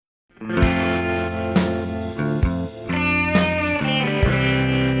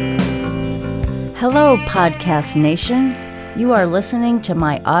Hello, Podcast Nation. You are listening to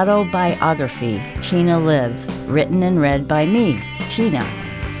my autobiography, Tina Lives, written and read by me, Tina.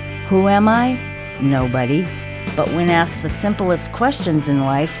 Who am I? Nobody. But when asked the simplest questions in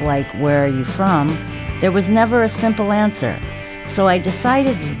life, like where are you from, there was never a simple answer. So I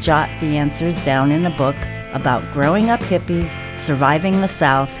decided to jot the answers down in a book about growing up hippie, surviving the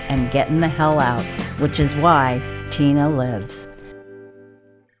South, and getting the hell out, which is why Tina Lives.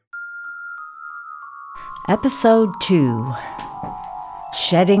 Episode 2,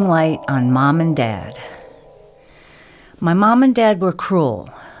 Shedding Light on Mom and Dad. My mom and dad were cruel,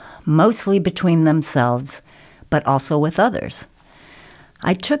 mostly between themselves, but also with others.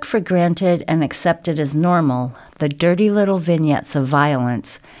 I took for granted and accepted as normal the dirty little vignettes of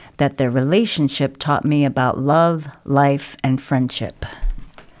violence that their relationship taught me about love, life, and friendship.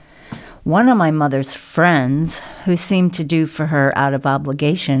 One of my mother's friends, who seemed to do for her out of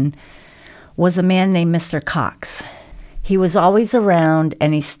obligation, was a man named Mr. Cox. He was always around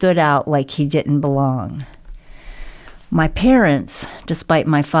and he stood out like he didn't belong. My parents, despite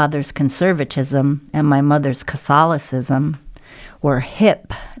my father's conservatism and my mother's Catholicism, were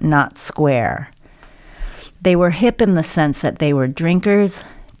hip, not square. They were hip in the sense that they were drinkers,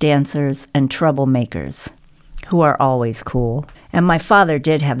 dancers, and troublemakers, who are always cool. And my father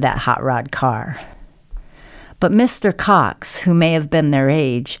did have that hot rod car. But Mr. Cox, who may have been their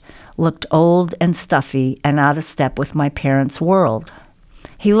age, looked old and stuffy and out of step with my parents' world.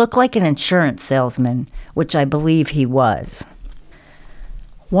 He looked like an insurance salesman, which I believe he was.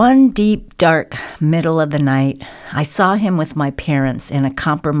 One deep, dark middle of the night, I saw him with my parents in a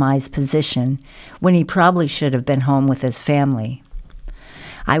compromised position when he probably should have been home with his family.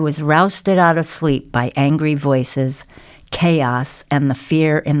 I was rousted out of sleep by angry voices, chaos, and the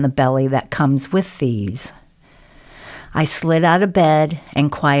fear in the belly that comes with these. I slid out of bed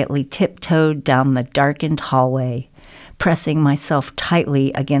and quietly tiptoed down the darkened hallway, pressing myself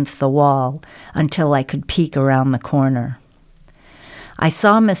tightly against the wall until I could peek around the corner. I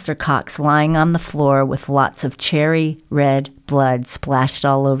saw Mr. Cox lying on the floor with lots of cherry red blood splashed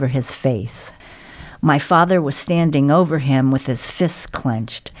all over his face. My father was standing over him with his fists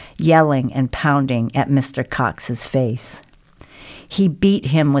clenched, yelling and pounding at Mr. Cox's face. He beat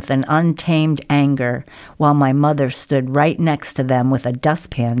him with an untamed anger while my mother stood right next to them with a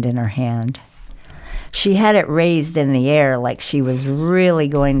dustpan in her hand. She had it raised in the air like she was really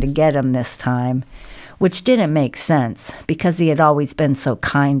going to get him this time, which didn't make sense because he had always been so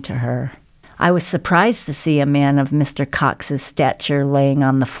kind to her. I was surprised to see a man of Mr. Cox's stature laying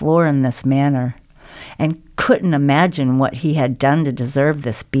on the floor in this manner, and couldn't imagine what he had done to deserve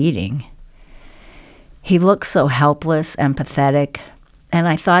this beating. He looked so helpless and pathetic, and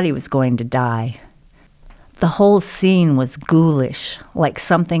I thought he was going to die. The whole scene was ghoulish, like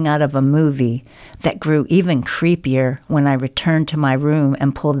something out of a movie, that grew even creepier when I returned to my room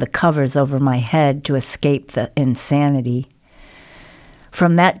and pulled the covers over my head to escape the insanity.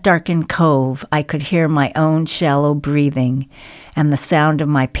 From that darkened cove, I could hear my own shallow breathing and the sound of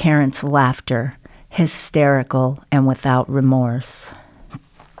my parents' laughter, hysterical and without remorse.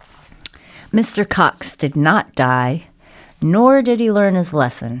 Mr. Cox did not die, nor did he learn his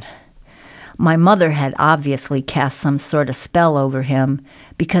lesson. My mother had obviously cast some sort of spell over him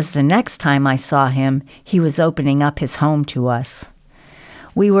because the next time I saw him, he was opening up his home to us.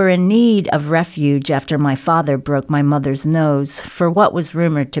 We were in need of refuge after my father broke my mother's nose for what was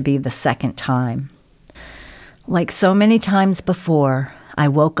rumored to be the second time. Like so many times before, I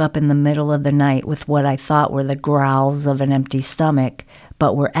woke up in the middle of the night with what I thought were the growls of an empty stomach,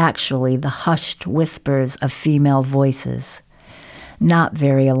 but were actually the hushed whispers of female voices. Not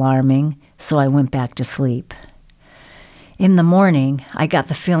very alarming, so I went back to sleep. In the morning, I got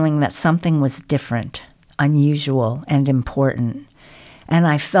the feeling that something was different, unusual, and important, and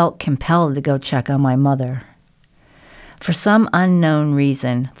I felt compelled to go check on my mother. For some unknown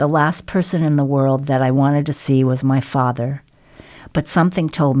reason, the last person in the world that I wanted to see was my father, but something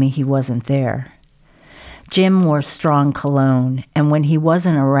told me he wasn't there. Jim wore strong cologne, and when he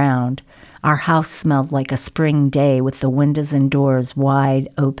wasn't around, our house smelled like a spring day with the windows and doors wide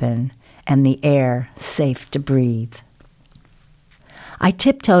open and the air safe to breathe. I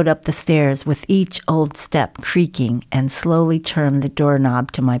tiptoed up the stairs with each old step creaking and slowly turned the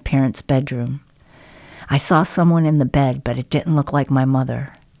doorknob to my parents' bedroom. I saw someone in the bed, but it didn't look like my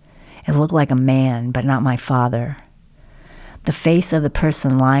mother. It looked like a man, but not my father. The face of the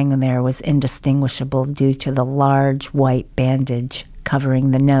person lying there was indistinguishable due to the large white bandage covering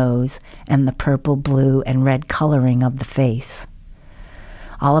the nose and the purple, blue, and red coloring of the face.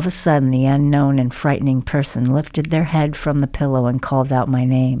 All of a sudden, the unknown and frightening person lifted their head from the pillow and called out my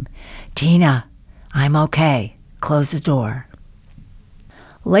name. "Tina!" I'm okay. Close the door.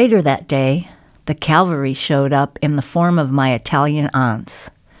 Later that day, the cavalry showed up in the form of my Italian aunts.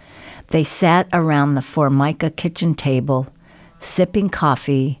 They sat around the Formica kitchen table, sipping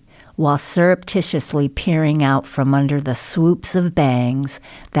coffee, while surreptitiously peering out from under the swoops of bangs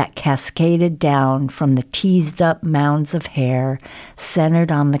that cascaded down from the teased-up mounds of hair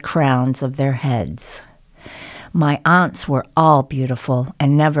centered on the crowns of their heads. My aunts were all beautiful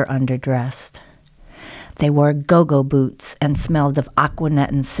and never underdressed. They wore go-go boots and smelled of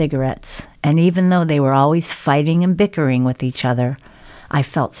Aquanet cigarettes, and even though they were always fighting and bickering with each other, I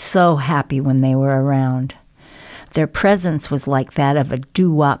felt so happy when they were around. Their presence was like that of a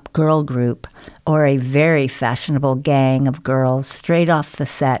doo-wop girl group or a very fashionable gang of girls straight off the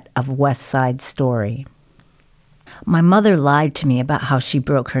set of West Side Story. My mother lied to me about how she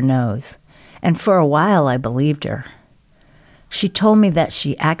broke her nose, and for a while I believed her. She told me that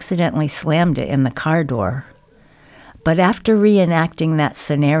she accidentally slammed it in the car door. But after reenacting that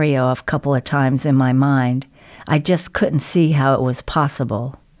scenario a couple of times in my mind, I just couldn't see how it was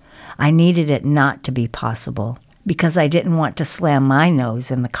possible. I needed it not to be possible, because I didn't want to slam my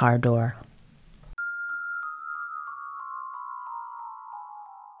nose in the car door.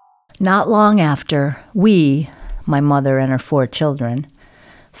 Not long after, we, my mother and her 4 children,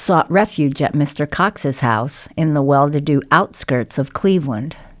 sought refuge at Mr. Cox's house in the well-to-do outskirts of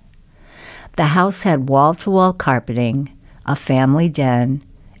Cleveland. The house had wall-to-wall carpeting, a family den,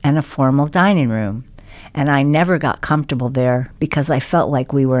 and a formal dining room, and I never got comfortable there because I felt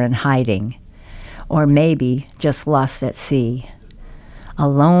like we were in hiding, or maybe just lost at sea. A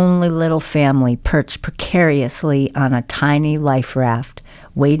lonely little family perched precariously on a tiny life raft,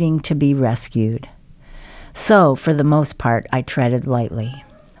 waiting to be rescued. So, for the most part, I treaded lightly.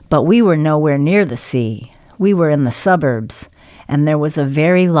 But we were nowhere near the sea. We were in the suburbs, and there was a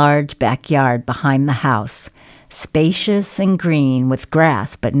very large backyard behind the house, spacious and green with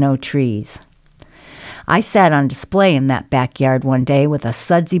grass but no trees. I sat on display in that backyard one day with a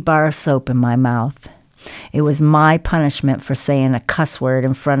sudsy bar of soap in my mouth. It was my punishment for saying a cuss word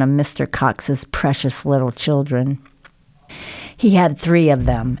in front of Mr. Cox's precious little children. He had 3 of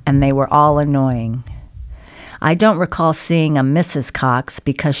them, and they were all annoying. I don't recall seeing a Mrs. Cox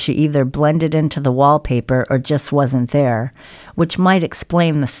because she either blended into the wallpaper or just wasn't there, which might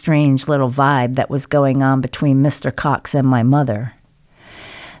explain the strange little vibe that was going on between Mr. Cox and my mother.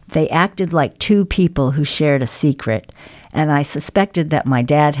 They acted like 2 people who shared a secret, and I suspected that my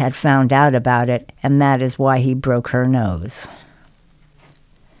dad had found out about it, and that is why he broke her nose.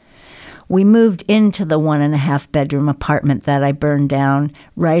 We moved into the 1.5-bedroom apartment that I burned down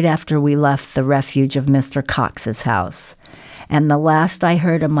right after we left the refuge of Mr. Cox's house, and the last I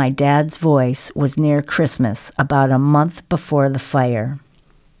heard of my dad's voice was near Christmas, about a month before the fire.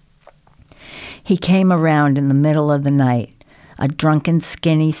 He came around in the middle of the night, a drunken,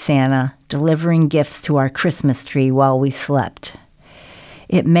 skinny Santa delivering gifts to our Christmas tree while we slept.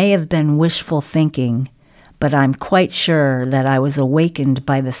 It may have been wishful thinking, but I'm quite sure that I was awakened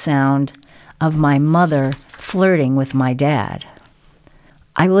by the sound of my mother flirting with my dad.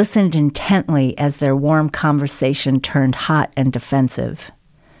 I listened intently as their warm conversation turned hot and defensive.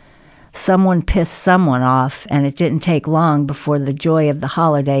 Someone pissed someone off, and it didn't take long before the joy of the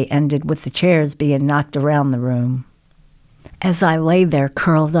holiday ended with the chairs being knocked around the room. As I lay there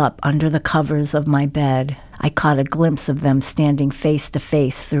curled up under the covers of my bed, I caught a glimpse of them standing face to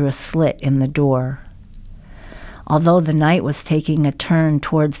face through a slit in the door. Although the night was taking a turn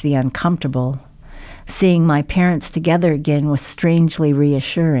towards the uncomfortable, seeing my parents together again was strangely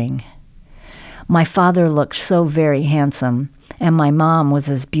reassuring. My father looked so very handsome, and my mom was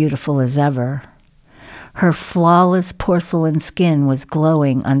as beautiful as ever. Her flawless porcelain skin was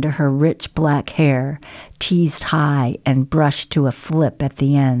glowing under her rich black hair, teased high and brushed to a flip at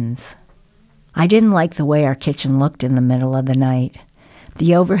the ends. I didn't like the way our kitchen looked in the middle of the night.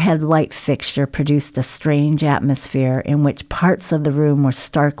 The overhead light fixture produced a strange atmosphere in which parts of the room were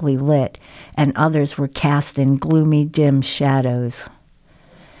starkly lit and others were cast in gloomy, dim shadows.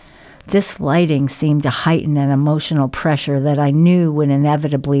 This lighting seemed to heighten an emotional pressure that I knew would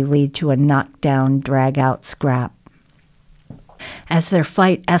inevitably lead to a knockdown, drag-out scrap. As their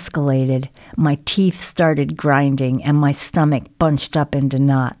fight escalated, my teeth started grinding and my stomach bunched up into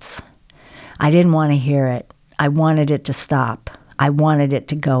knots. I didn't want to hear it. I wanted it to stop. I wanted it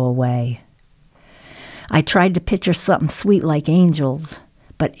to go away. I tried to picture something sweet like angels,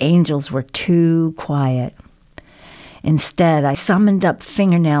 but angels were too quiet. Instead, I summoned up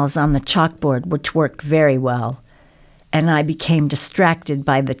fingernails on the chalkboard, which worked very well, and I became distracted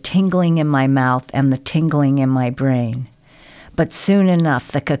by the tingling in my mouth and the tingling in my brain. But soon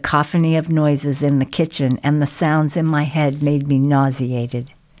enough, the cacophony of noises in the kitchen and the sounds in my head made me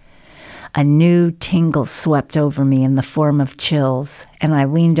nauseated. A new tingle swept over me in the form of chills, and I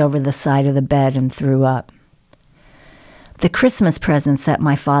leaned over the side of the bed and threw up. The Christmas presents that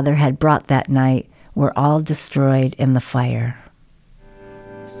my father had brought that night were all destroyed in the fire.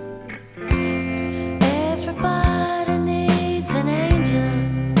 Everybody needs an angel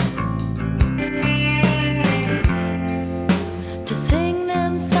to sing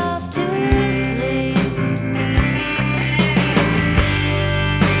them soft to sleep,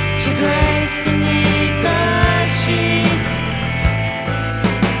 to grace beneath the sheets,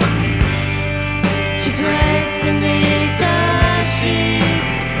 to grace beneath the sheets,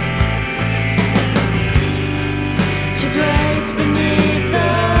 to grace beneath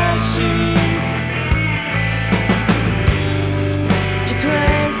the sheets, to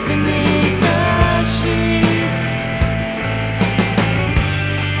grace beneath